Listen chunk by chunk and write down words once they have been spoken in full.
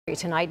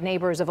Tonight,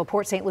 neighbors of a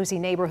Port St. Lucie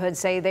neighborhood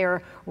say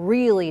they're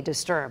really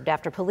disturbed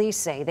after police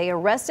say they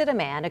arrested a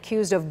man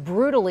accused of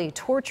brutally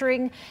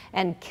torturing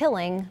and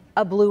killing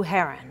a blue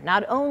heron.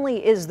 Not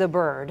only is the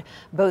bird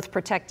both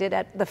protected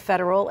at the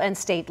federal and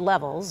state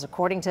levels,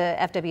 according to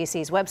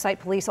FWC's website,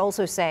 police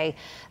also say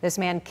this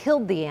man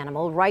killed the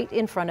animal right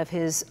in front of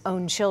his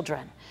own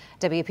children.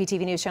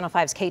 WPTV News Channel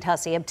 5's Kate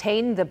Hussey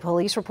obtained the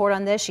police report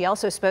on this. She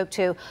also spoke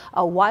to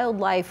a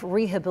wildlife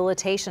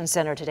rehabilitation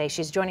center today.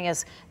 She's joining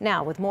us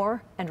now with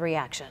more and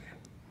reaction.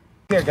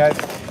 Here, guys.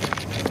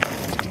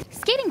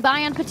 Skating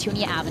by on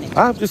Petunia Avenue.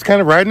 I'm just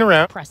kind of riding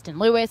around. Preston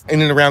Lewis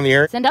In and around the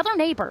area. and other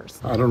neighbors.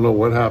 I don't know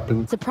what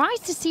happened.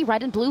 Surprised to see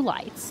red and blue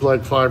lights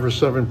Like 5 or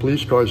 7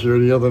 police cars here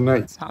the other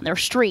night. on their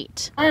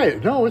street.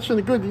 Hey, no, it's in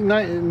a good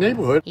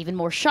neighborhood. Even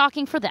more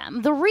shocking for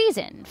them, the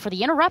reason for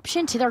the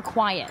interruption to their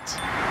quiet.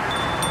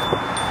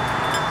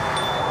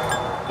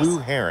 Blue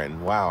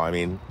heron. Wow, I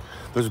mean,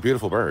 those are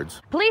beautiful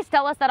birds. Police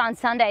tell us that on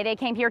Sunday they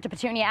came here to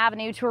Petunia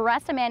Avenue to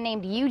arrest a man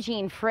named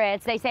Eugene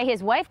Fritz. They say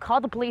his wife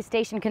called the police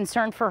station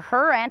concerned for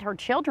her and her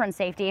children's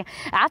safety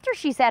after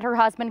she said her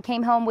husband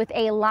came home with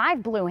a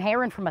live blue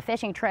heron from a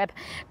fishing trip,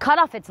 cut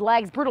off its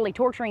legs, brutally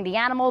torturing the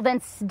animal, then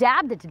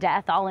stabbed it to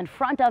death all in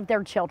front of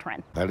their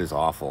children. That is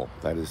awful.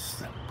 That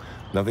is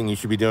nothing you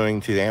should be doing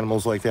to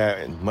animals like that,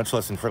 and much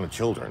less in front of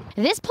children.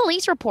 This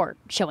police report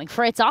showing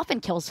Fritz often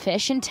kills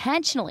fish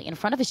intentionally in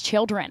front of his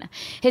children.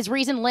 His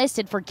reason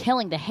listed for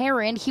killing the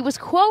heron, he was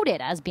quoted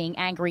as being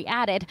angry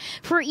at it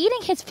for eating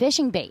his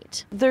fishing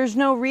bait. There's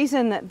no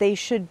reason that they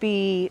should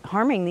be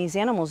harming these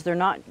animals. They're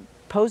not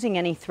posing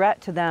any threat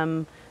to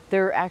them.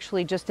 They're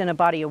actually just in a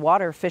body of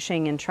water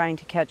fishing and trying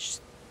to catch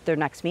their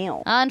next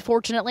meal.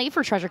 Unfortunately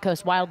for Treasure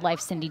Coast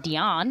Wildlife Cindy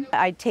Dion,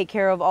 I take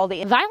care of all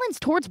the violence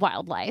towards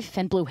wildlife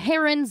and blue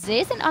herons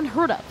isn't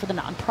unheard of for the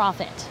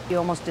nonprofit. You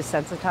almost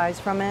desensitize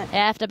from it.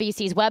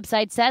 FWC's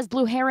website says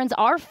blue herons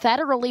are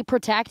federally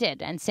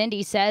protected, and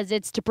Cindy says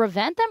it's to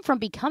prevent them from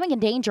becoming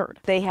endangered.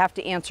 They have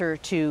to answer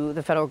to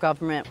the federal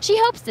government. She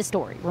hopes this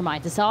story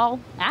reminds us all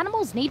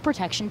animals need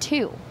protection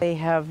too. They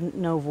have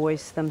no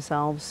voice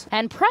themselves.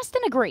 And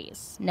Preston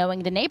agrees,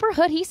 knowing the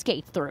neighborhood he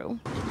skates through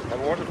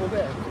Have a wonderful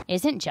day.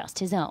 isn't just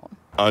his own.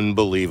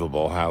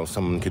 Unbelievable how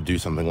someone could do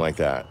something like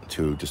that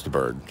to just a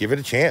bird. Give it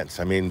a chance.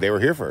 I mean, they were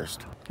here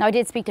first. Now, I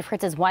did speak to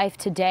Fritz's wife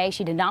today.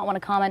 She did not want to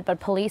comment, but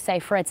police say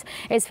Fritz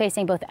is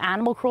facing both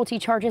animal cruelty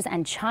charges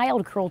and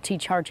child cruelty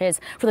charges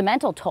for the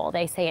mental toll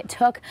they say it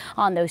took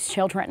on those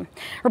children.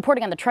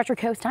 Reporting on the Treasure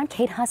Coast, I'm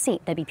Kate Hussey,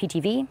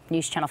 WPTV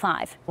News Channel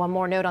 5. One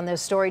more note on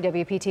this story.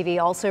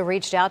 WPTV also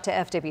reached out to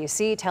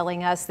FWC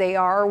telling us they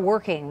are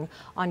working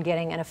on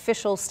getting an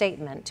official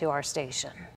statement to our station.